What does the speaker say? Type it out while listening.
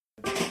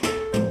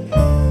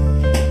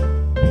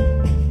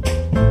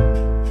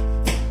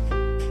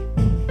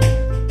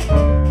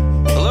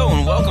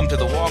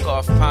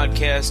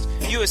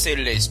Podcast, USA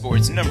Today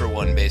Sports'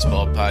 #1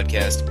 baseball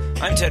podcast.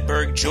 I'm Ted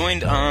Berg,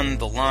 joined on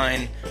the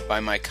line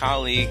by my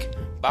colleague,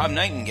 Bob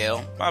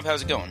Nightengale. Bob,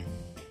 how's it going?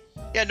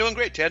 Yeah, doing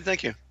great, Ted.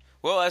 Thank you.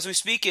 Well, as we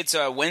speak, it's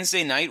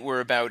Wednesday night. We're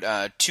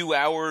about 2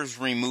 hours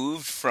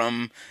removed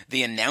from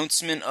the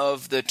announcement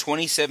of the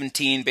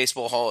 2017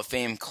 Baseball Hall of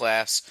Fame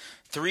class.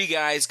 3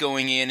 guys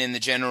going in the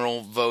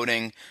general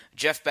voting: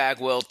 Jeff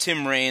Bagwell,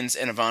 Tim Raines,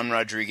 and Ivan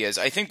Rodriguez.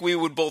 I think we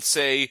would both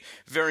say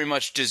very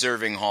much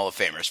deserving Hall of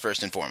Famers,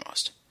 first and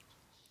foremost.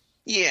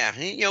 Yeah,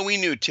 we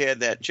knew,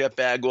 Ted, that Jeff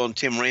Bagwell and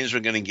Tim Raines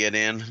were going to get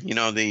in.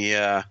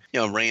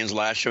 Raines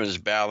last year was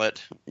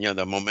ballot.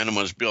 The momentum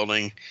was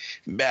building.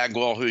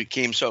 Bagwell, who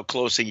came so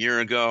close a year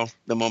ago,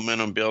 the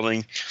momentum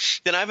building.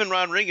 Then Ivan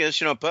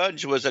Rodriguez,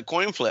 Pudge was a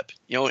coin flip.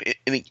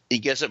 And he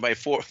gets it by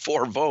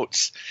four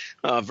votes.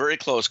 Very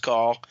close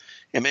call.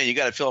 And, man, you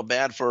got to feel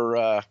bad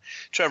for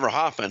Trevor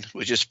Hoffman,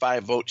 which is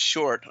 5 votes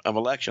short of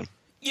election.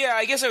 Yeah,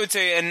 I guess I would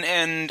say,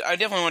 and I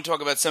definitely want to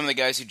talk about some of the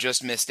guys who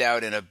just missed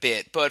out in a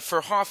bit, but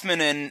for Hoffman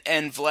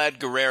and Vlad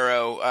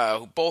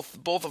Guerrero, both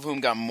of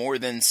whom got more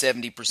than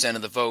 70%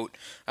 of the vote,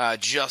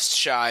 just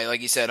shy,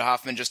 like you said,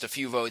 Hoffman just a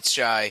few votes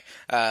shy,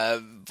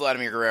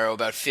 Vladimir Guerrero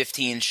about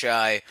 15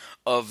 shy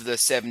of the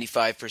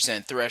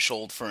 75%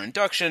 threshold for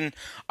induction.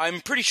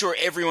 I'm pretty sure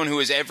everyone who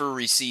has ever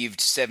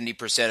received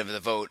 70% of the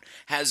vote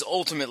has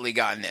ultimately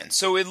gotten in,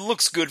 so it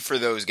looks good for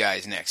those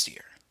guys next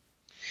year.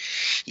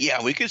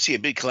 Yeah, we could see a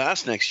big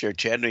class next year,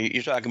 Chad.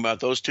 You're talking about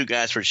those 2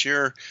 guys for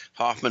sure,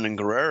 Hoffman and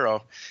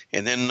Guerrero.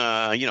 And then,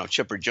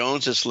 Chipper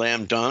Jones is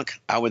slam dunk.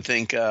 I would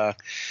think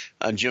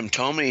Jim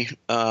Thome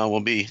will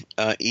be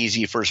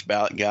easy first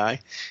ballot guy.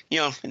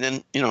 And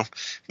then,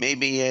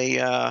 maybe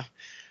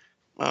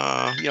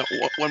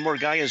one more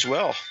guy as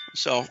well.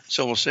 So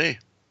we'll see.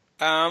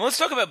 Let's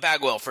talk about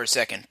Bagwell for a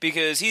second,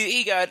 because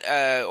he got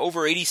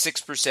over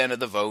 86% of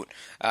the vote.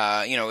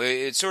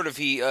 It's sort of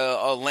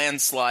a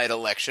landslide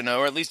election,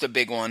 or at least a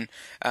big one,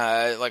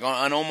 like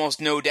an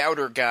almost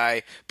no-doubter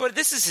guy. But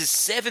this is his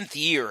 7th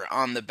year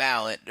on the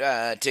ballot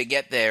to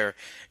get there.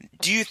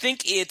 Do you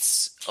think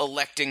it's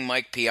electing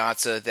Mike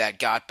Piazza that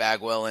got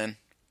Bagwell in?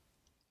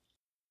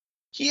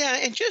 Yeah,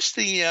 and just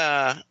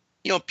the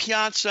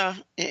Piazza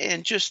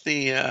and just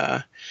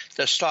the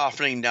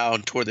softening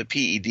down toward the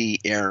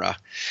PED era.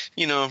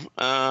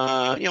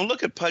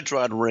 Look at Pudge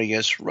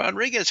Rodriguez.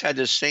 Rodriguez had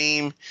the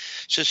same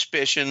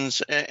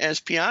suspicions as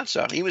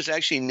Piazza. He was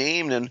actually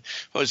named in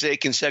Jose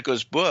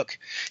Canseco's book.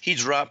 He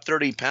dropped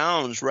 30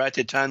 pounds right at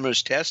the time of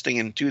his testing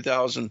in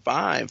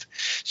 2005.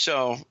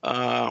 So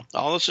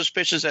all the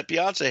suspicions that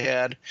Piazza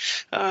had,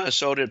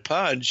 so did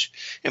Pudge.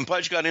 And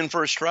Pudge got in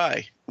first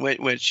try,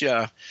 which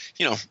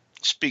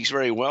speaks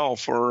very well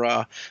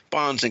for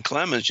Bonds and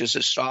Clemens, just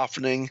a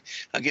softening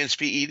against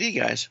PED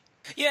guys.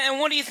 Yeah, and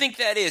what do you think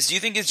that is? Do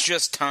you think it's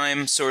just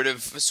time sort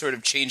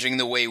of changing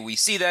the way we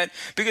see that?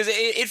 Because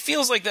it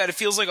feels like that. It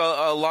feels like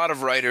a lot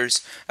of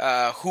writers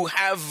who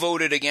have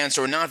voted against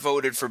or not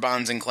voted for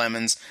Bonds and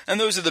Clemens, and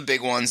those are the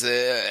big ones,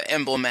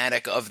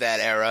 emblematic of that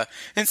era.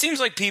 And it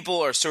seems like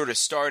people are sort of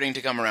starting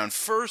to come around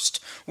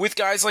first with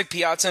guys like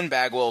Piazza and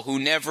Bagwell, who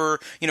never,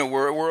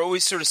 were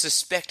always sort of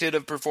suspected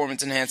of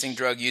performance-enhancing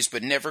drug use,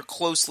 but never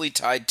closely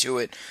tied to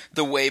it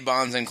the way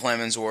Bonds and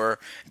Clemens were.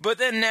 But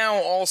then now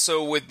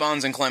also with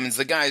Bonds and Clemens,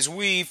 the guys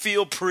we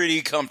feel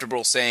pretty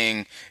comfortable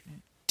saying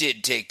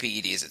did take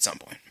PEDs at some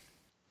point.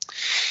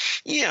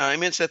 Yeah, I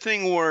mean, it's a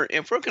thing where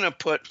if we're going to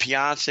put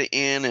Piazza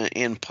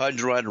in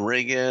Pudge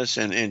Rodriguez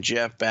and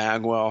Jeff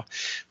Bagwell,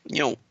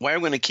 why are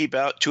we going to keep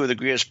out 2 of the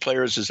greatest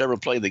players who's ever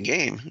played the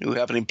game, who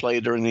happened to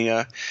play during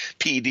the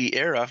PED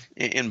era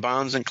in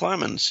Bonds and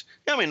Clemens?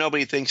 I mean,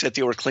 nobody thinks that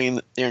they were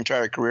clean their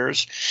entire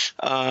careers.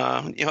 There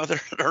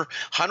are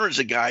hundreds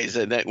of guys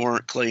that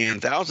weren't clean,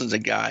 thousands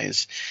of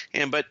guys.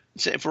 But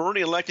if we're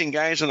already electing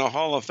guys in the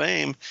Hall of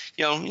Fame,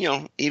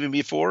 even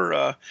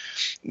before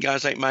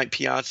guys like Mike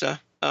Piazza,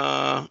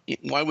 why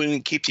wouldn't we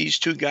keep these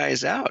 2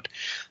 guys out?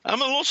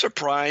 I'm a little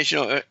surprised,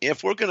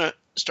 if we're going to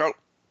start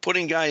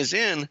putting guys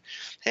in,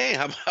 hey,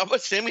 how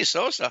about Sammy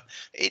Sosa?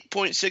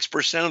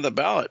 8.6% of the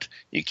ballot.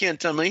 You can't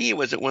tell me he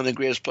wasn't one of the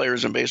greatest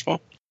players in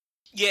baseball.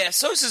 Yeah,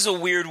 Sosa's a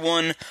weird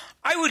one.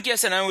 I would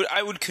guess, and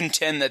I would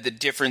contend that the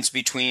difference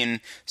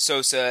between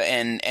Sosa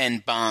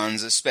and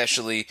Bonds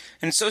especially,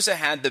 and Sosa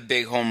had the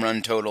big home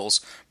run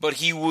totals, but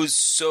he was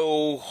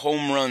so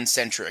home run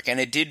centric, and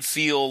it did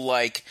feel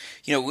like,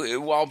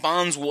 while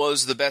Bonds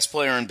was the best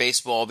player in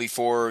baseball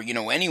before,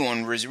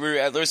 anyone was,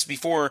 at least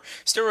before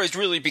steroids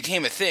really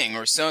became a thing,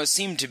 or so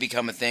seemed to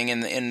become a thing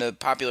in the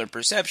popular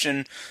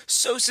perception,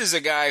 Sosa's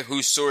a guy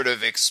who sort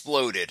of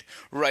exploded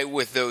right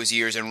with those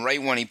years, and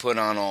right when he put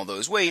on all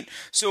those weight.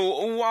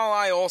 So while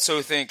I also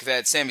think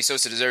that Sammy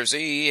Sosa deserves,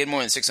 he had more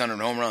than 600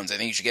 home runs, I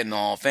think he should get in the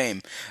Hall of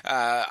Fame.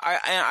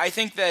 I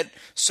think that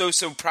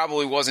Sosa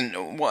probably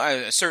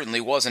certainly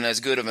wasn't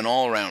as good of an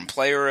all-around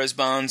player as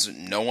Bonds.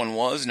 No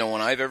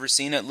one I've ever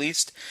seen at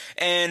least.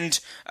 And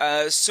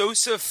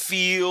Sosa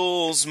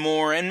feels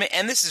more, and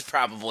this is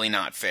probably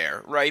not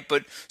fair, right?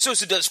 But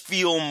Sosa does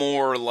feel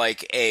more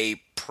like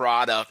a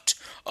product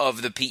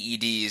of the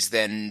PEDs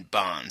than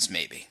Bonds,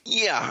 maybe.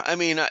 Yeah, I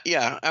mean,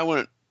 I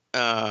wouldn't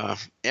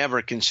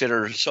ever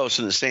consider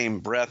Sosa in the same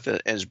breath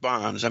as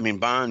Bonds. I mean,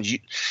 Bonds,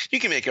 you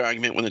can make an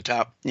argument when the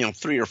top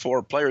 3 or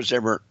 4 players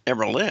ever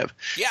live.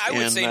 Yeah, I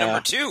would say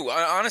number 2.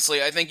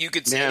 Honestly, I think you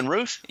could say Dan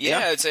Ruth. Yeah,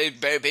 I'd say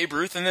Babe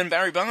Ruth and then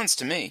Barry Bonds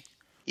to me.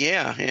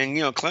 Yeah,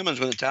 and Clemens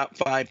one of the top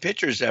 5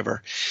 pitchers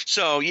ever.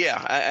 So yeah,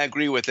 I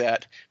agree with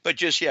that. But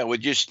here's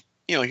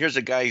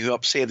a guy who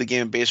helped save the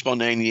game of baseball in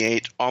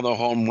 '98, all the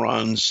home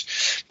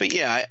runs. But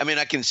yeah, I mean,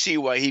 I can see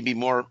why he'd be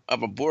more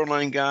of a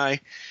borderline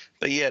guy.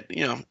 But yet,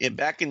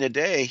 back in the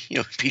day,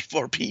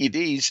 before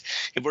PEDs,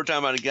 if we're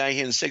talking about a guy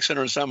hitting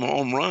 600-some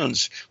home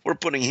runs, we're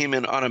putting him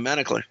in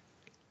automatically.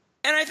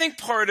 And I think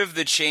part of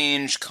the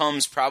change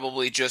comes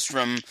probably just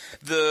from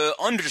the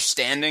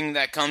understanding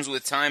that comes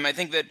with time. I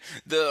think that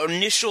the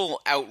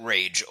initial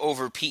outrage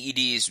over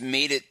PEDs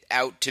made it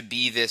out to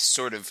be this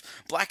sort of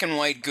black and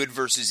white, good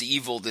versus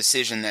evil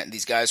decision that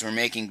these guys were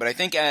making. But I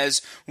think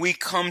as we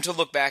come to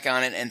look back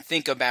on it and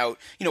think about,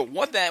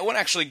 what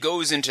actually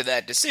goes into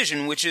that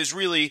decision, which is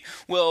really,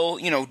 well,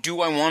 do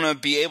I want to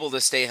be able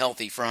to stay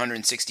healthy for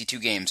 162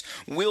 games?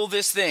 Will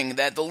this thing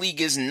that the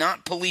league is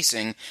not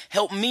policing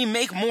help me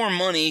make more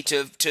money to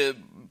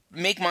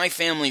make my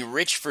family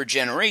rich for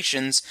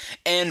generations?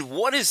 And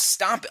what is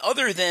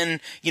other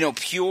than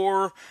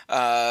pure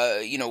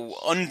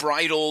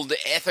unbridled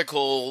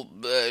ethical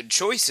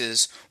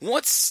choices,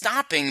 what's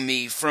stopping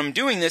me from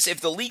doing this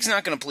if the league's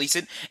not going to police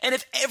it and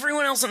if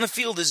everyone else on the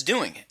field is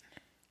doing it?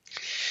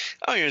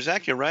 Oh, you're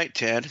exactly right,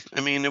 Ted.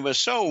 I mean, it was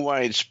so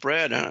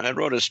widespread. I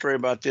wrote a story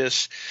about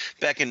this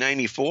back in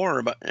 '94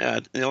 about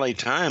the LA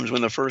Times,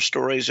 when the first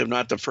stories, if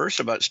not the first,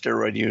 about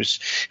steroid use.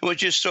 It was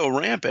just so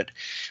rampant.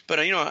 But,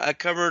 I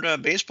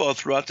covered baseball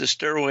throughout the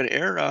steroid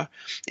era,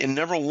 and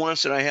never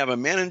once did I have a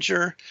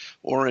manager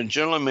or a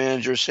general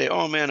manager say,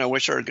 oh, man, I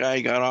wish our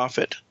guy got off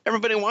it.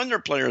 Everybody wanted their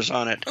players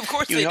on it. Of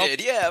course they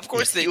did. Yeah, of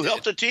course they did. You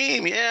helped the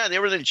team. Yeah, they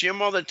were in the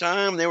gym all the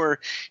time. They were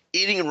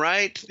eating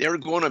right. They were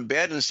going to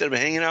bed instead of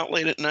hanging out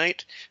late at night.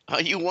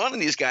 You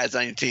wanted these guys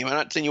on your team. I'm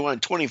not saying you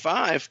wanted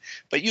 25,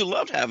 but you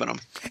loved having them.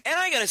 And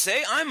I gotta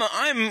say,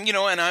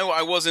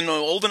 I wasn't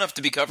old enough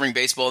to be covering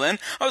baseball then.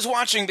 I was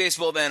watching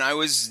baseball then. I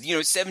was,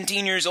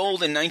 17 years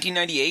old in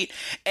 1998,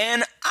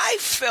 and I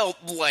felt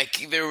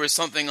like there was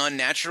something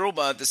unnatural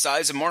about the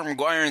size of Mark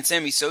McGwire and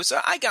Sammy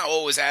Sosa. I got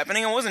what was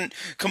happening. I wasn't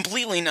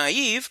completely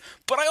naive,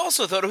 but I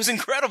also thought it was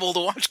incredible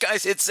to watch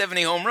guys hit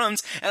 70 home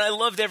runs, and I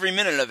loved every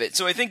minute of it.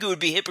 So I think it would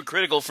be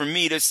hypocritical for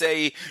me to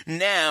say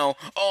now,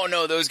 oh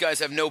no, those guys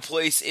have no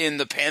place in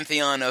the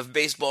pantheon of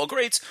baseball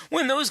greats,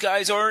 when those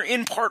guys are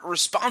in part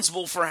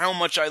responsible for how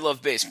much I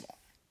love baseball.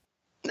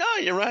 No,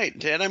 you're right,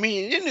 Ted. I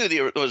mean, you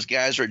knew those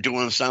guys were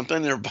doing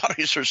something. Their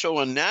bodies are so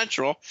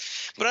unnatural,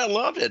 but I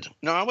loved it.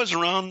 No, I was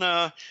around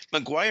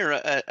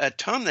McGwire a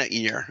ton that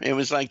year. It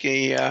was like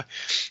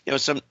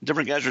some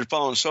different guys were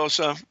following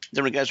Sosa,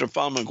 different guys were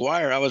following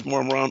McGwire. I was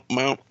more around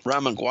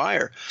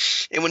McGwire.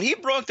 And when he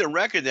broke the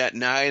record that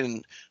night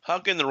and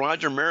hugging the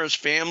Roger Maris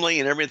family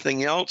and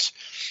everything else,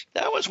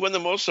 that was one of the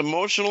most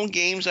emotional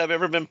games I've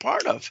ever been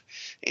part of.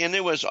 And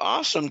it was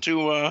awesome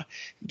to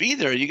be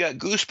there. You got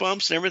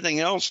goosebumps and everything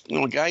else.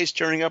 Guys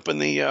turning up in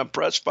the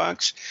press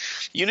box.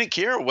 You didn't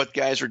care what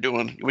guys were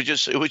doing. It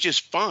was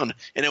just fun,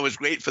 and it was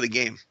great for the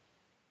game.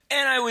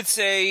 And I would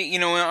say,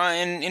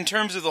 in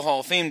terms of the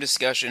Hall of Fame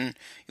discussion,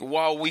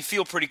 while we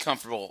feel pretty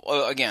comfortable,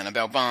 again,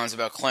 about Bonds,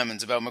 about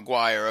Clemens, about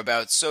McGwire,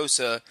 about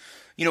Sosa,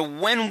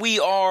 when we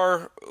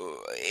are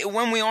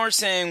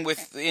saying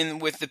with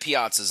the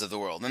Piazzas of the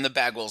world and the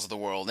Bagwells of the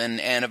world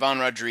and Ivan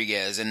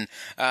Rodriguez and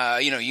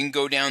you can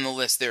go down the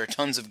list. There are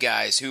tons of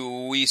guys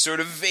who we sort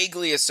of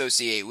vaguely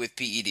associate with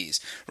PEDs,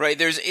 right?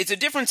 It's a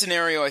different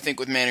scenario, I think,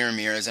 with Manny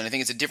Ramirez, and I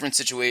think it's a different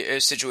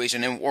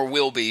situation, or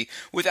will be,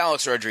 with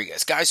Alex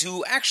Rodriguez. Guys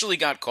who actually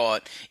got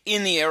caught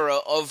in the era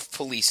of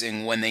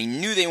policing when they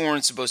knew they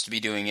weren't supposed to be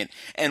doing it,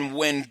 and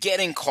when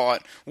getting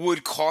caught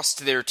would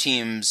cost their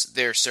teams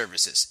their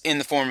services in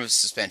the form of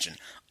suspension.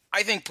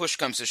 I think push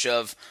comes to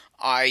shove,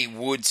 I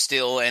would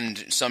still,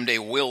 and someday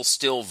will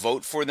still,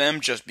 vote for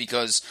them just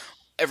because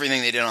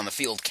everything they did on the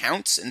field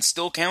counts and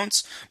still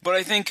counts. But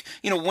I think,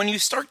 when you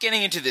start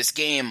getting into this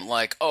game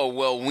like, oh,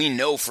 well, we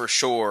know for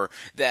sure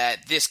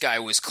that this guy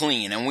was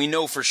clean, and we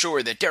know for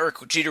sure that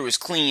Derek Jeter was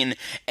clean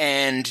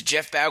and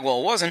Jeff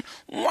Bagwell wasn't,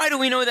 why do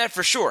we know that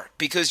for sure?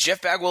 Because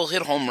Jeff Bagwell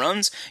hit home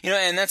runs,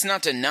 and that's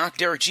not to knock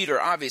Derek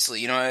Jeter,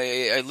 obviously.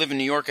 I live in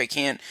New York, I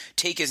can't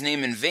take his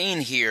name in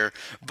vain here,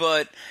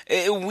 but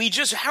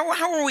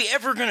how are we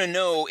ever going to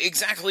know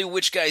exactly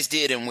which guys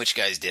did and which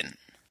guys didn't?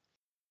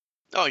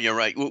 Oh, you're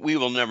right. We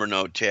will never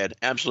know, Ted.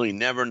 Absolutely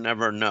never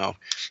know.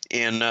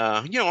 And,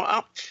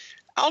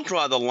 I'll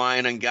draw the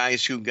line on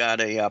guys who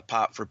got a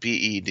pop for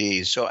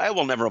PEDs. So I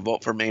will never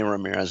vote for May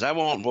Ramirez. I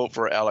won't vote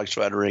for Alex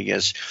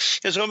Rodriguez.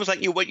 It's almost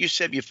like what you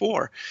said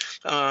before.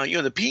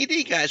 The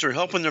PED guys are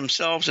helping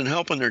themselves and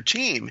helping their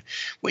team.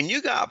 When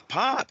you got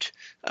popped,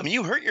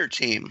 you hurt your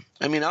team.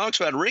 Alex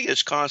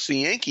Rodriguez cost the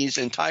Yankees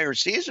the entire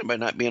season by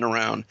not being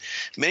around.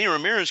 Manny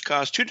Ramirez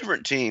cost two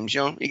different teams.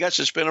 He got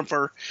suspended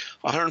for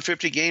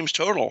 150 games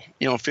total.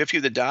 50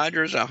 with the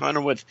Dodgers,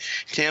 100 with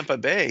Tampa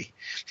Bay.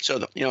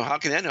 So, how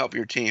can that help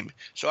your team?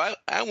 So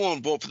I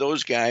won't vote for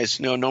those guys,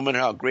 no matter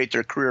how great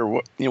their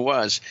career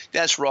was.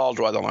 That's where I'll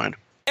draw the line.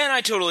 And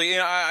I totally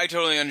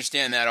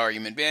understand that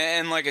argument.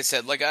 And like I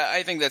said,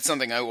 I think that's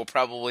something I will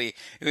probably,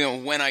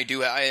 when I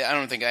do, I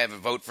don't think I have a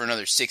vote for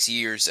another 6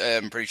 years.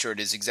 I'm pretty sure it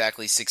is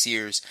exactly 6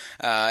 years.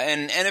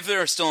 And if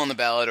they're still on the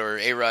ballot or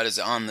A-Rod is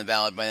on the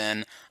ballot by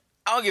then,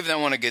 I'll give that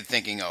one a good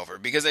thinking over,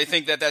 because I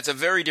think that that's a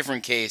very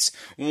different case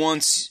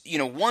once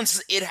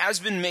it has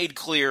been made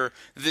clear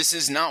this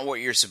is not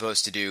what you're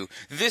supposed to do.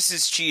 This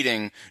is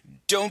cheating.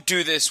 Don't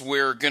do this.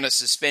 We're going to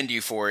suspend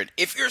you for it.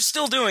 If you're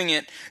still doing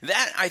it,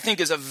 that I think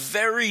is a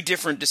very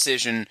different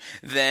decision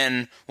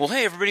than, well,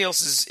 hey, everybody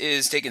else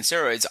is taking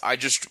steroids. I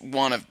just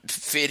want to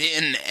fit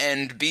in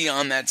and be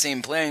on that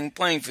same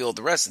playing field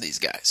the rest of these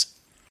guys.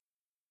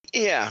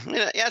 Yeah,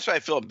 that's why I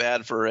feel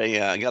bad for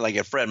a guy like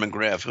a Fred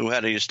McGriff, who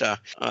had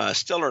a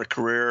stellar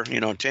career,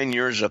 10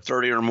 years of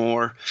 30 or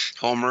more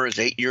homers,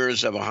 8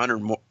 years of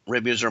 100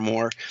 ribbies or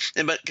more,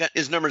 but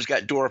his numbers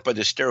got dwarfed by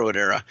the steroid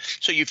era.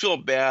 So you feel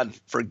bad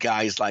for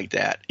guys like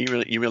that.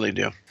 You really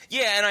do.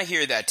 Yeah, and I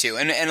hear that too.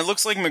 And it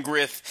looks like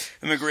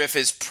McGriff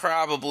is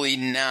probably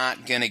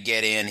not going to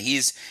get in.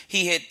 He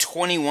hit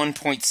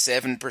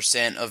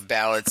 21.7% of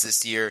ballots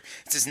this year.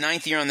 It's his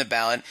 9th year on the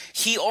ballot.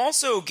 He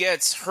also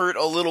gets hurt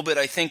a little bit,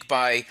 I think,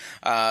 by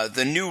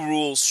the new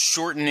rules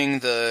shortening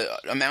the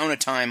amount of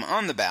time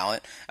on the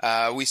ballot.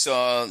 We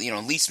saw,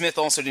 Lee Smith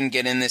also didn't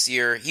get in this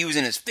year. He was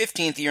in his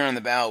 15th year on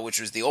the ballot,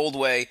 which was the old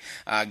way.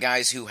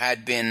 Guys who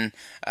had been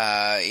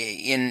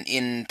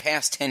in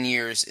past 10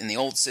 years in the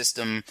old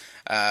system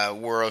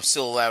were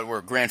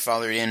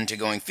grandfathered into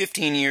going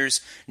 15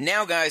 years.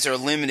 Now guys are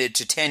limited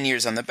to 10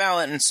 years on the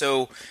ballot, and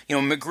so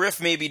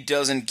McGriff maybe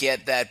doesn't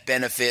get that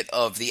benefit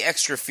of the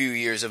extra few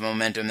years of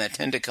momentum that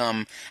tend to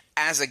come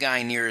as a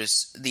guy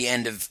nears the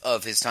end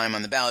of his time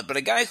on the ballot. But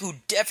a guy who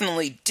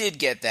definitely did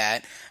get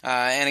that,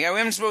 and a guy we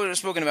haven't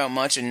spoken about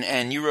much,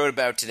 and you wrote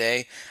about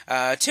today,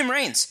 Tim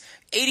Raines.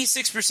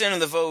 86% of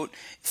the vote,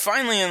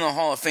 finally in the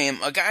Hall of Fame.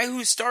 A guy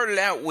who started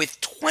out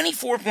with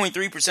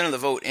 24.3% of the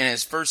vote in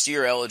his first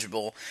year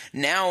eligible,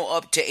 now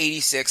up to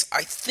 86.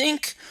 I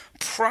think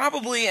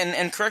probably,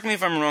 and correct me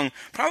if I'm wrong,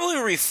 probably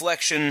a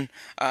reflection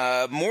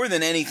more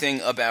than anything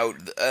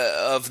about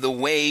of the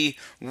way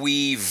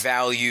we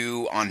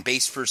value on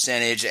base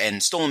percentage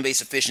and stolen base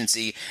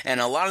efficiency,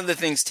 and a lot of the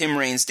things Tim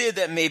Raines did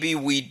that maybe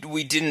we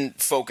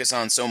didn't focus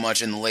on so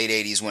much in the late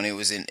 80s when he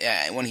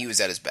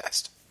was at his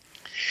best.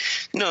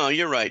 No,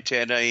 you're right,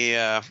 Ted.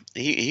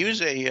 He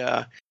was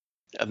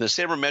of the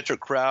sabermetric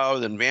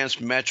crowd,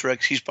 advanced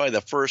metrics. He's probably the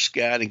first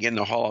guy to get in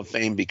the Hall of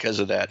Fame because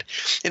of that.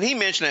 And he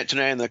mentioned that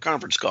tonight in the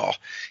conference call.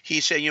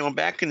 He said,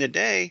 back in the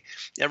day,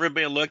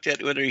 everybody looked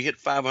at whether he hit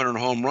 500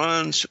 home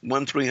runs,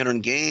 won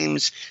 300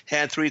 games,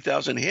 had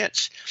 3,000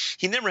 hits.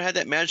 He never had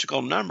that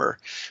magical number,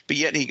 but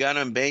yet he got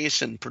on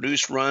base and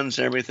produced runs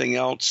and everything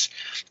else.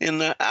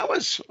 And I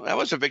was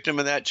a victim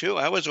of that too.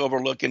 I was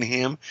overlooking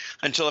him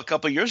until a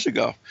couple of years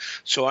ago.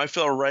 So I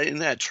fell right in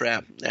that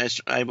trap.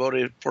 As I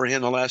voted for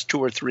him the last 2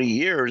 or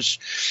 3 years,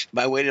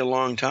 but I waited a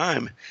long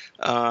time.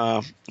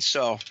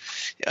 So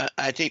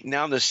I think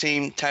now the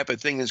same type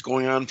of thing is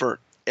going on for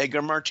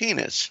Edgar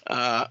Martinez.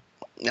 I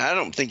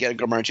don't think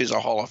Edgar Martinez is a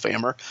Hall of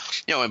Famer.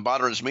 It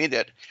bothers me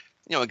that,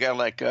 a guy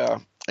like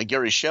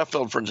Gary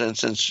Sheffield, for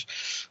instance,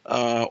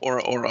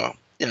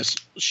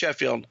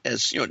 Sheffield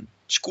has,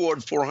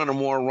 scored 400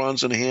 more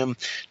runs than him,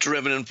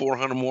 driven in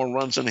 400 more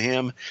runs than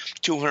him,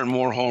 200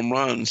 more home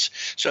runs.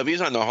 So if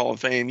he's on the Hall of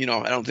Fame,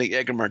 I don't think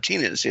Edgar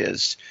Martinez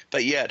is.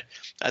 But yet,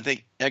 I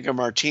think Edgar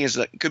Martinez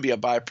could be a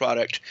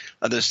byproduct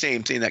of the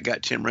same thing that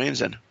got Tim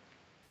Raines in.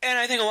 And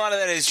I think a lot of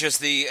that is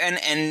just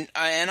and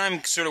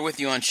I'm sort of with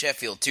you on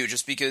Sheffield too,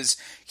 just because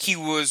he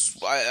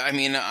was.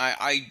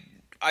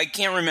 I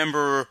can't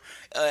remember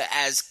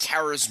as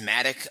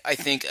charismatic, I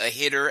think, a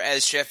hitter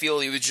as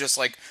Sheffield. He was just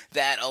like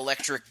that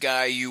electric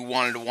guy you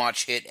wanted to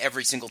watch hit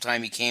every single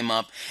time he came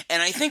up.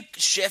 And I think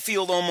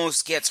Sheffield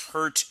almost gets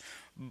hurt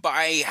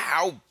by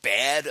how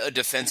bad a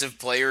defensive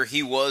player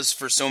he was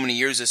for so many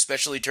years,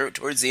 especially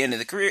towards the end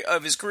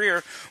of his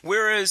career.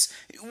 Whereas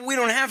we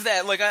don't have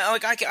that.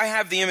 I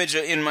have the image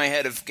in my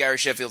head of Gary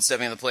Sheffield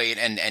stepping on the plate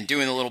and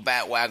doing the little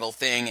bat waggle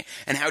thing,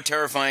 and how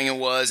terrifying it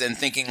was, and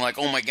thinking like,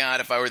 oh my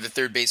God, if I were the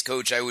third base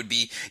coach, I would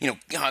be,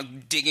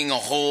 digging a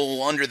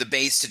hole under the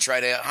base to try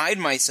to hide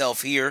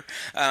myself here.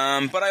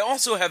 But I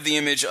also have the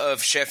image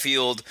of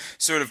Sheffield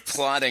sort of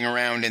plodding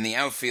around in the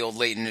outfield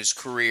late in his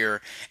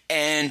career,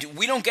 and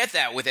we don't get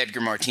that with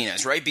Edgar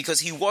Martinez, right?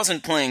 Because he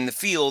wasn't playing the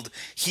field,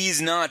 he's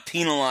not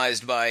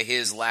penalized by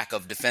his lack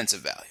of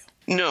defensive value.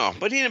 No,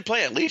 but he didn't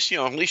play. At least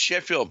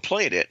Sheffield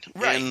played it,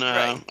 Right, and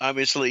right.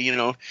 obviously,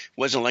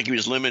 wasn't like he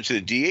was limited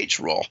to the DH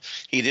role.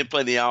 He did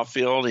play the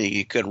outfield.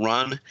 He could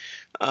run.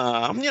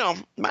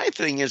 My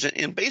thing is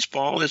in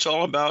baseball, it's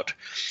all about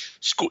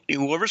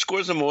whoever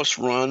scores the most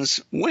runs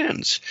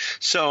wins.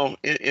 So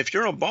if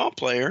you're a ball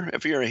player,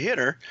 if you're a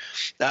hitter,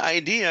 the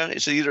idea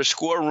is to either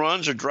score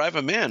runs or drive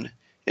them in.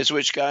 It's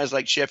which guys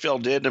like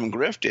Sheffield did and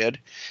Griff did,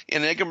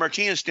 and Edgar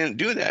Martinez didn't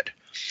do that.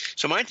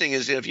 So my thing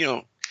is if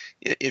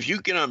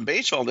you get on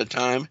base all the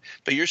time,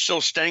 but you're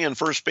still staying on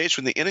first base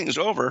when the inning's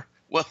over,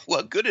 well,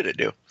 what good did it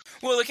do?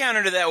 Well, the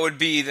counter to that would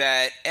be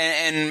that,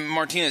 and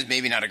Martinez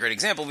maybe not a great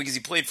example because he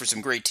played for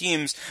some great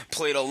teams,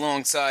 played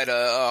alongside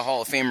a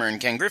Hall of Famer in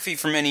Ken Griffey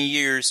for many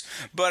years,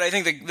 but I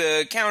think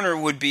the counter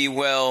would be,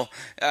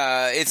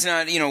 it's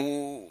not,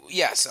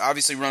 yes,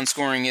 obviously run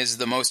scoring is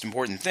the most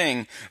important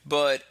thing,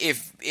 but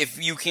if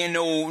you can,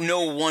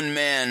 no one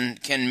man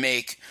can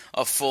make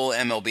a full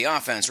MLB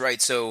offense,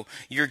 right? So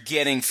you're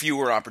getting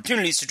fewer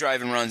opportunities to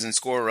drive in runs and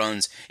score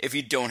runs if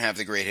you don't have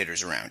the great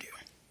hitters around you.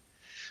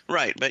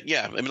 Right, but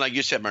yeah, I mean, like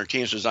you said,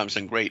 Martinez was on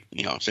some great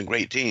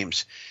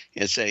teams.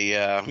 It's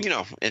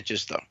it's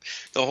just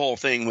the whole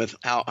thing with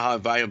how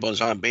valuable his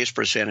on base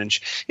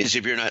percentage is.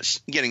 If you're not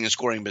getting a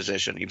scoring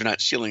position, if you're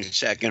not stealing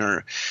second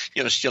or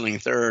stealing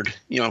third,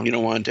 you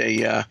don't want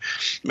remember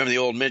the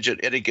old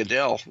midget Eddie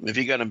Goodell. If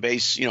he got on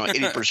base,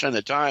 80% of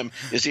the time,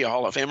 is he a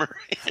Hall of Famer?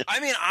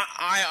 I mean,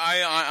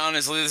 I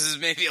honestly, this is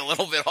maybe a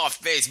little bit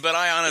off base, but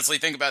I honestly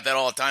think about that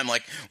all the time.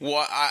 Like,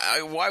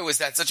 why was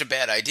that such a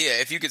bad idea?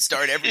 If you could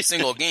start every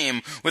single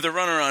game with a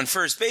runner on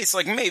first base,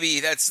 like maybe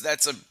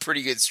that's a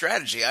pretty good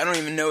strategy. I don't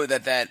even know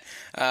that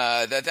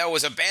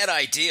was a bad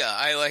idea.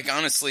 I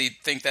honestly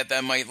think that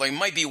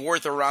might be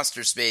worth a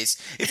roster space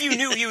if you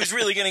knew he was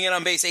really going to get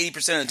on base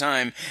 80% of the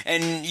time,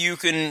 and you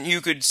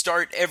could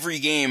start every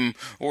game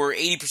or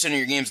 80% of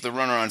your games with a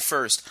runner on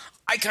first.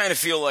 I kind of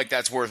feel like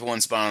that's worth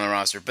one spot on the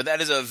roster, but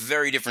that is a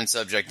very different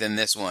subject than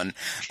this one.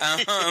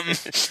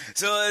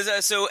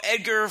 So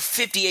Edgar,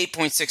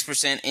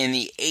 58.6% in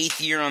the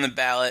 8th year on the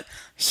ballot.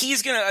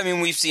 He's going to, I mean,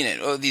 we've seen it.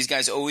 Oh, these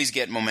guys always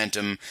get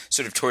momentum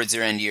sort of towards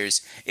their end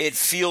years. It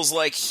feels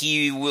like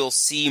he will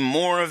see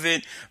more of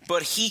it,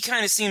 but he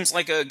kind of seems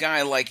like a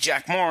guy like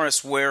Jack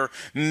Morris where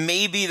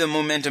maybe the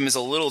momentum is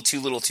a little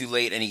too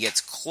late and he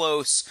gets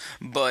close,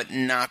 but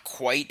not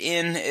quite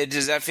in.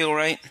 Does that feel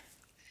right?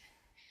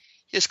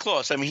 It's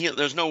close. I mean,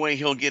 there's no way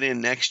he'll get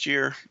in next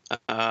year.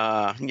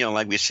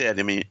 Like we said,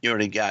 I mean, you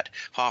already got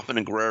Hoffman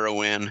and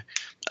Guerrero in.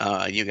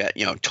 You got,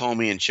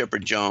 Tomey and Chipper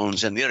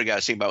Jones. And the other guy I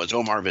was thinking about was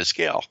Omar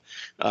Vizquel.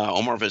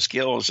 Omar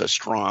Vizquel is a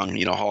strong,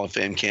 Hall of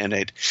Fame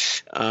candidate.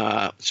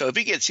 So if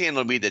he gets in,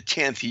 it'll be the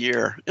 10th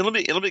year.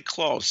 It'll be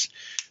close.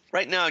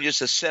 Right now,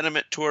 just a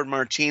sentiment toward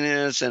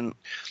Martinez and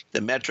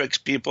the metrics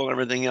people and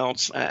everything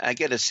else. I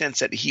get a sense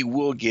that he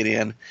will get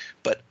in,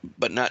 but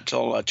not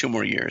till 2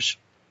 more years.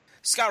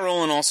 Scott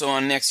Rowland also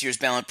on next year's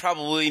ballot,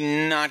 probably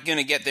not going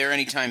to get there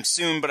anytime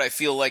soon, but I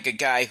feel like a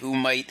guy who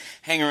might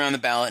hang around the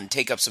ballot and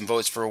take up some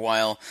votes for a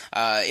while,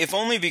 if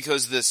only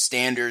because the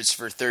standards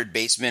for third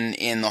baseman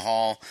in the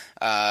Hall,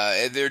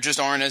 there just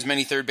aren't as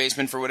many third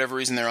basemen for whatever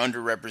reason. They're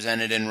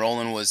underrepresented, and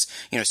Rowland was,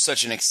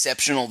 such an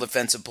exceptional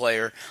defensive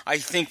player. I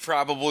think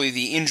probably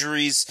the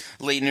injuries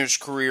late in his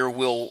career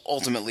will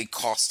ultimately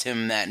cost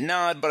him that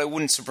nod, but I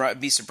wouldn't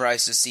be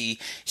surprised to see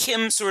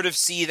him sort of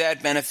see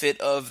that benefit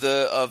of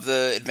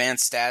the advanced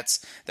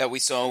stats that we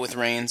saw with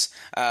Raines.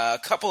 A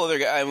couple other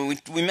guys,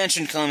 we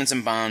mentioned Clemens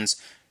and Bonds.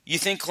 You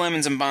think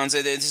Clemens and Bonds,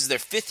 this is their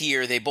 5th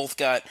year, they both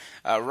got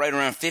right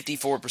around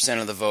 54%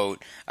 of the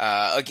vote.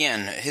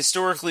 Again,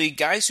 historically,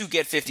 guys who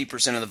get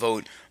 50% of the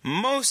vote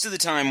most of the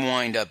time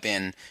wind up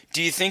in.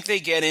 Do you think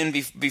they get in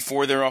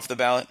before they're off the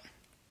ballot?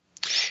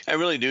 I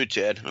really do,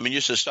 Ted. I mean,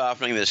 just the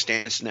softening of the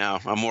stance now,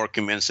 I'm more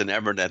convinced than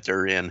ever that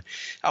they're in.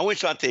 I always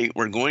thought they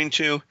were going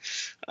to,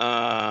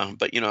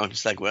 but,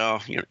 it's like,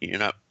 well,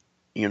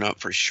 you're not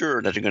for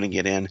sure that they're going to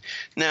get in.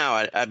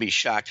 Now, I'd be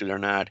shocked if they're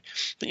not.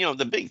 But,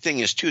 the big thing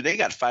is, too, they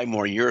got 5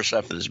 more years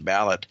left of this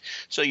ballot.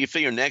 So you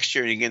figure next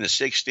year you get in the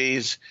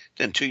 60s,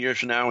 then 2 years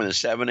from now in the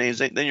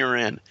 70s, then you're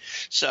in.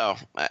 So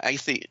I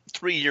think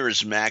 3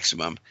 years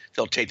maximum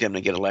they'll take them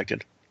to get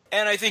elected.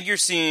 And I think you're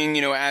seeing,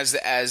 as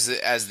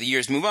the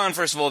years move on.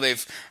 First of all,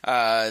 the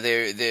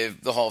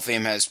Hall of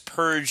Fame has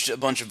purged a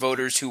bunch of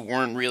voters who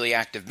weren't really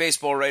active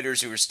baseball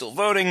writers who are still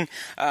voting,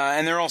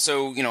 and they're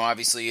also,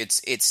 obviously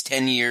it's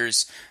 10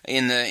 years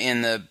in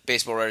the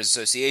Baseball Writers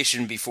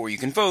Association before you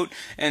can vote,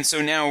 and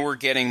so now we're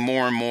getting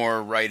more and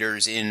more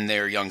writers in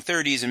their young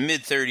 30s and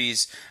mid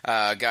 30s,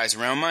 guys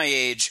around my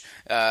age,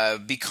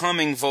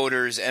 becoming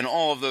voters, and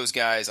all of those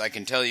guys, I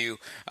can tell you,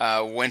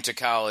 went to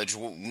college,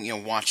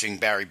 watching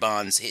Barry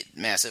Bonds hit hit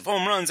massive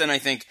home runs, and I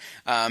think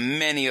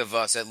many of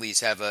us at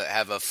least have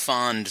a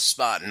fond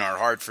spot in our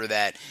heart for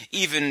that,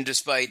 even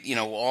despite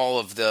all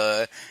of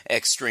the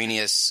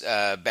extraneous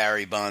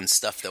Barry Bonds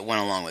stuff that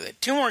went along with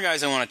it. Two more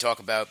guys I want to talk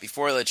about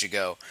before I let you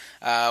go.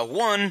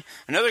 One,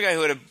 another guy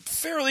who had a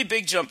fairly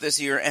big jump this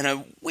year and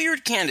a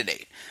weird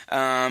candidate.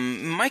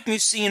 Mike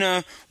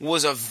Mussina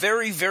was a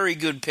very, very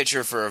good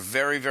pitcher for a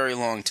very, very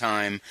long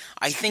time.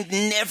 I think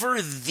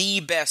never the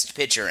best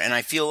pitcher, and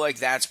I feel like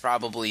that's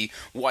probably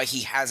why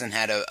he hasn't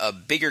had a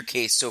bigger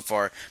case so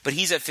far, but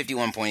he's at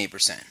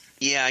 51.8%.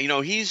 Yeah,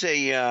 he's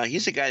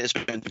a guy that's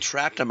been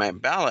trapped on my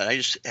ballot. I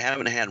just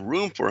haven't had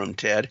room for him,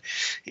 Ted.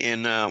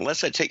 And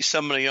unless I take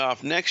somebody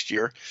off next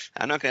year,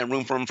 I'm not going to have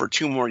room for him for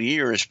 2 more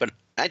years. But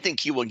I think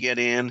he will get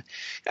in.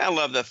 I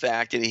love the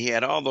fact that he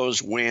had all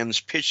those wins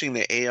pitching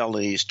the AL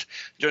East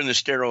during the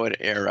steroid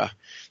era.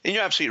 And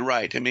you're absolutely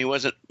right. I mean, he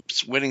wasn't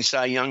winning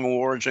Cy Young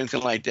awards or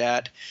anything like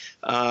that.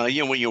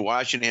 When you're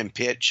watching him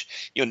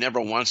pitch,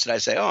 never once did I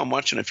say, I'm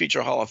watching a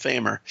future Hall of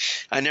Famer.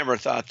 I never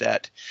thought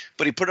that.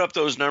 But he put up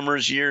those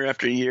numbers year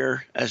after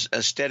year as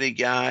a steady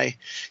guy.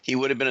 He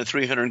would have been a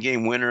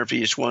 300-game winner if he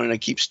just wanted to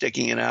keep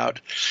sticking it out.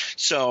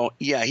 So,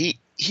 yeah, he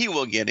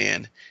will get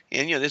in.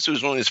 And, this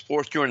was only his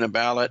 4th year in the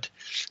ballot.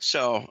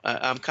 So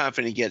I'm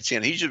confident he gets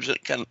in. He's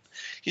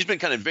been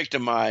kind of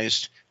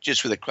victimized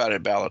just with the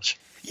crowded ballots.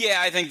 Yeah,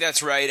 I think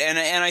that's right, and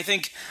I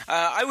think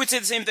I would say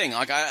the same thing.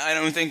 Like I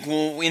don't think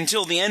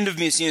until the end of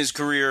Mussina's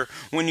career,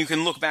 when you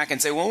can look back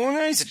and say, well,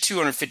 he's at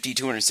 250,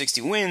 260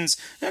 wins,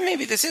 then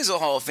maybe this is a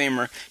Hall of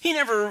Famer. He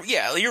never,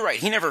 yeah, you're right.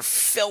 He never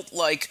felt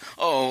like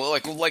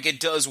like it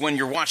does when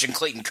you're watching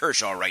Clayton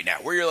Kershaw right now,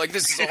 where you're like,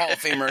 this is a Hall of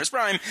Famer in his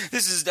prime,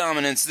 this is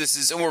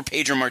dominance, or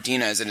Pedro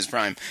Martinez in his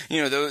prime,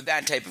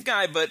 that type of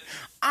guy, but.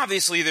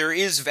 Obviously, there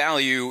is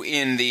value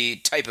in the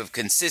type of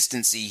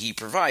consistency he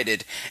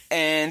provided,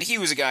 and he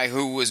was a guy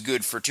who was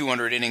good for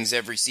 200 innings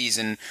every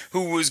season,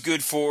 who was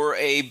good for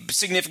a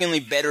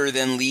significantly better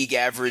than league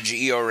average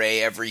ERA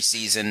every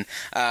season,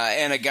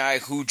 and a guy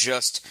who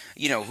just,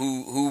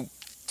 who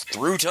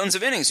threw tons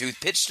of innings, who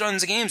pitched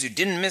tons of games, who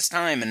didn't miss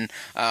time, and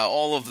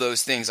all of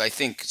those things, I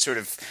think, sort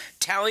of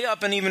tally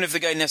up. And even if the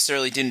guy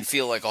necessarily didn't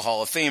feel like a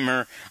Hall of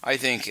Famer, I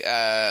think,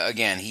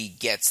 again, he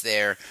gets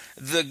there.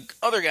 The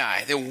other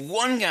guy, the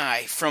one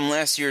guy from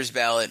last year's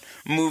ballot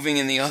moving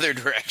in the other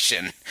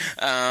direction,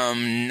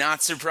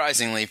 not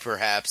surprisingly,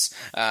 perhaps,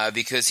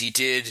 because he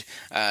did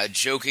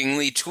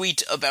jokingly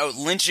tweet about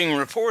lynching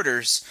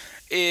reporters,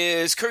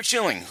 is Curt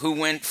Schilling, who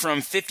went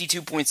from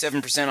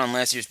 52.7% on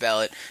last year's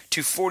ballot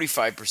to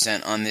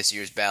 45% on this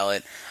year's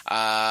ballot.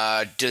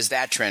 Does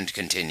that trend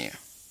continue?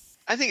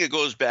 I think it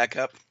goes back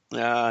up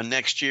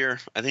next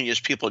year. I think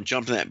just people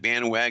jumped in that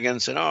bandwagon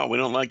and said, we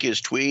don't like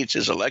his tweets,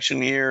 his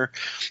election year.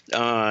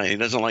 He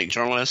doesn't like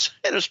journalists.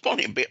 And there's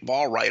plenty of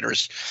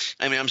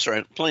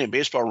plenty of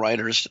baseball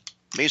writers,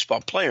 baseball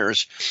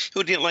players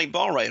who didn't like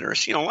ball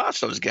writers.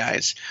 Lots of those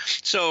guys.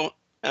 So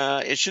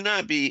it should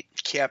not be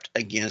kept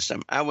against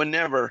them. I would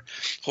never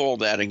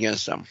hold that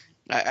against them.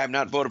 I've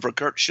not voted for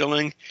Curt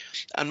Schilling.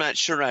 I'm not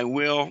sure I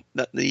will.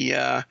 What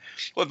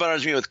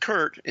bothers me with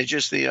Curt is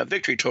just the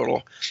victory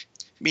total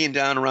being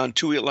down around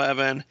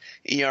 2.11,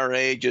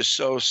 ERA just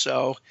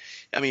so.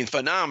 I mean,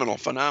 phenomenal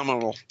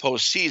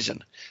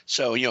postseason.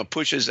 So,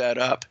 pushes that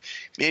up.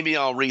 Maybe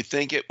I'll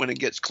rethink it when it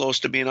gets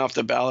close to being off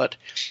the ballot.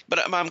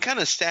 But I'm kind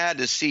of sad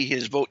to see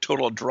his vote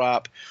total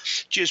drop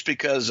just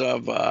because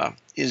of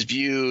his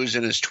views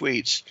and his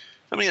tweets.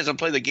 I mean, he hasn't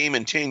played the game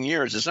in 10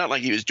 years. It's not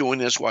like he was doing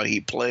this while he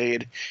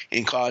played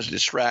and caused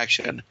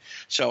distraction.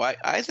 So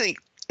I think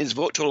his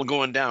vote total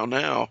going down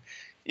now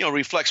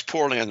reflects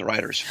poorly on the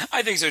writers.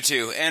 I think so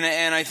too,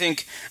 and I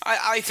think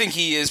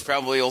he is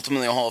probably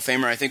ultimately a Hall of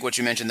Famer. I think what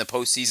you mentioned, the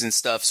postseason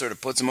stuff, sort of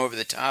puts him over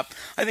the top.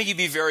 I think he'd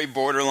be very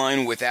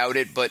borderline without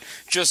it, but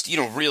just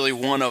really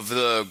one of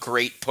the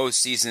great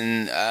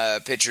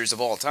postseason pitchers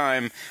of all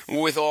time,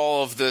 with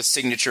all of the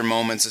signature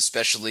moments,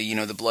 especially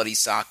the bloody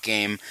sock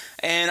game.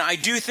 And I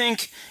do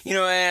think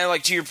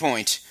like to your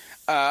point.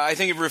 I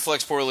think it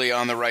reflects poorly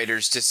on the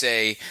writers to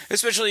say,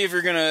 especially if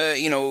you're going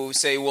to,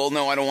 say, well,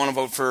 no, I don't want to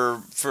vote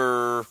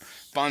for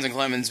Bonds and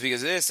Clemens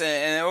because of this.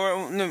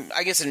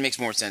 I guess it makes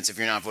more sense if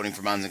you're not voting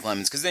for Bonds and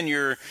Clemens because then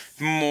you're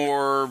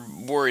more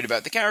worried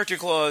about the character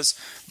clause.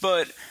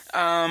 But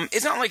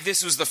it's not like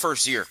this was the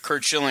first year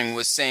Curt Schilling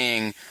was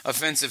saying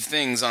offensive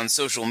things on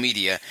social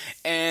media.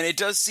 And it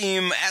does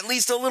seem at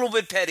least a little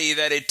bit petty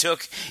that it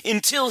took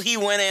until he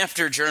went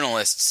after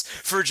journalists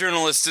for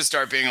journalists to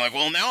start being like,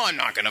 well, now I'm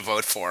not going to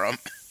vote for him.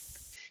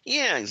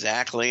 Yeah,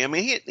 exactly. I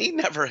mean, he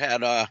never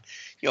had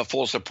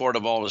full support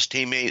of all his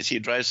teammates. He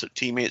drives the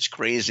teammates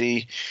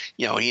crazy.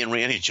 He and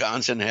Randy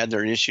Johnson had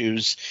their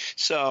issues.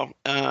 So,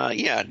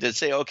 to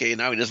say, okay,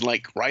 now he doesn't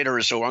like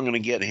writers, so I'm going to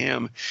get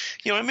him.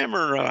 I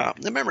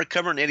remember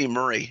covering Eddie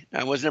Murray.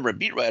 I was never a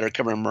beat writer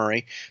covering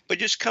Murray, but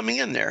just coming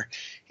in there.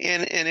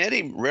 And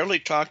Eddie rarely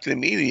talked to the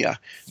media.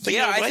 But,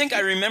 I think I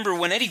remember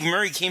when Eddie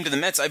Murray came to the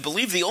Mets, I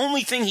believe the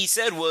only thing he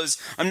said was,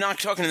 I'm not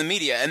talking to the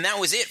media. And that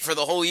was it for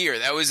the whole year.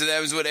 That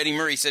was what Eddie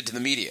Murray said to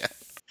the media.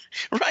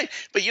 Right.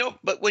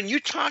 But when you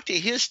talk to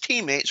his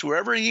teammates,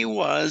 wherever he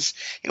was,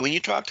 and when you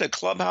talk to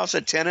clubhouse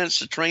attendants,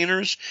 the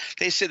trainers,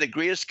 they say the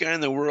greatest guy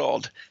in the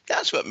world.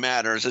 That's what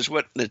matters, is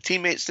what the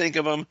teammates think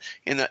of him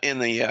in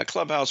the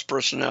clubhouse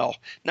personnel,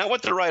 not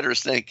what the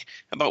writers think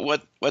about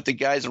what the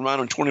guys around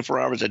him 24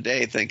 hours a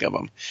day think of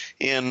him.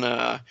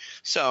 And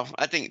so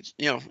I think,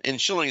 in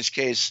Schilling's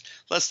case,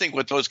 let's think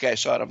what those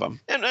guys thought of him.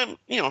 And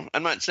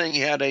I'm not saying he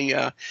had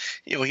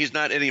he's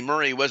not Eddie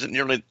Murray. He wasn't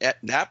nearly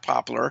that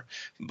popular,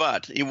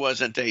 but he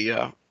wasn't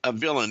a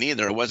villain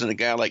either. It wasn't a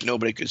guy like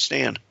nobody could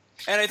stand.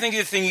 And I think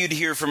the thing you'd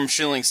hear from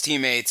Schilling's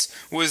teammates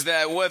was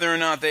that whether or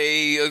not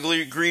they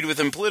agreed with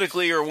him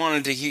politically or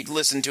wanted to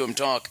listen to him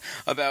talk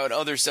about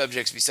other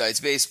subjects besides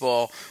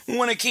baseball,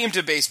 when it came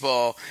to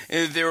baseball,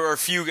 there are a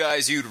few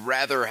guys you'd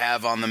rather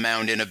have on the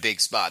mound in a big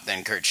spot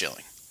than Curt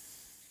Schilling.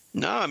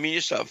 No, I mean,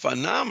 just a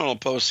phenomenal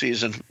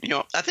postseason.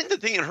 I think the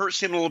thing that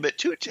hurts him a little bit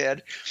too,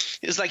 Ted,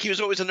 is like he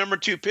was always a number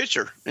 2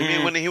 pitcher. I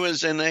mean, when he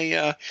was in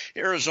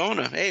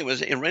Arizona,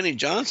 Randy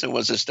Johnson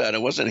was a stud.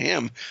 It wasn't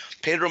him.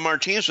 Pedro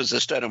Martinez was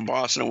a stud in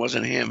Boston. It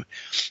wasn't him.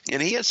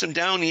 And he had some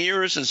down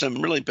years and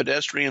some really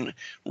pedestrian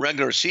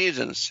regular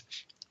seasons.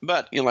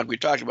 But, like we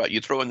talked about,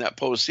 you throw in that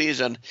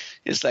postseason,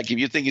 it's like if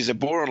you think he's a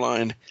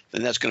borderline,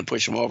 then that's going to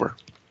push him over.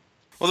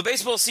 Well, the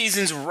baseball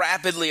season's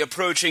rapidly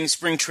approaching.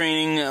 Spring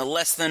training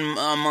less than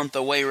a month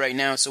away right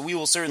now, so we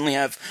will certainly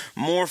have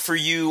more for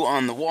you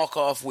on the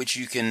walk-off, which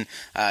you can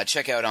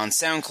check out on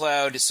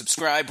SoundCloud.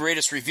 Subscribe, rate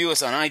us, review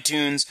us on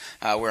iTunes.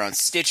 We're on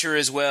Stitcher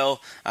as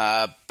well.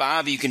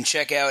 Bob, you can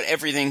check out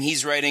everything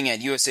he's writing at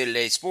USA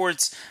Today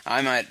Sports.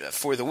 I'm at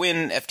For the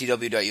Win,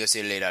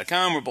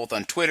 ftw.usatoday.com. We're both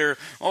on Twitter,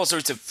 all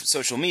sorts of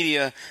social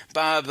media.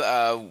 Bob,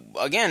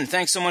 again,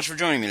 thanks so much for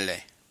joining me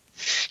today.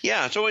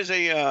 Yeah, it's always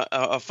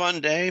a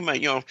fun day.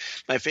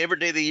 My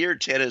favorite day of the year,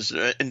 Ted, is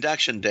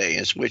Induction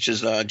Day, which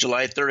is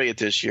July 30th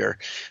this year.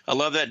 I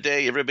love that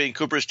day. Everybody in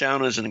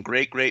Cooperstown is in a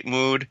great, great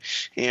mood,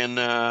 and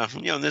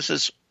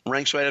this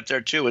ranks right up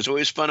there too. It's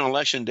always fun on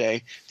Election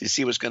Day to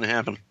see what's going to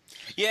happen.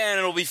 Yeah, and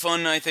it'll be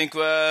fun, I think.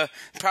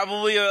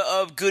 Probably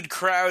a good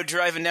crowd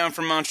driving down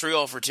from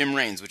Montreal for Tim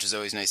Raines, which is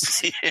always nice to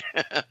see.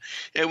 Yeah,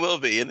 it will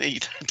be. And then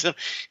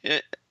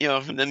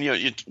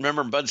you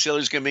remember Bud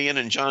Selig going to be in,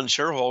 and John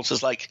Sherholtz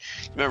is like,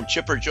 remember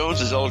Chipper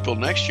Jones is eligible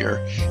next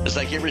year. It's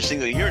like every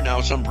single year now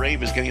some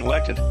brave is getting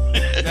elected.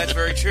 That's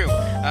very true.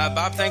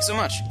 Bob, thanks so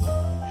much.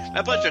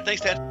 My pleasure.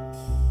 Thanks, Ted.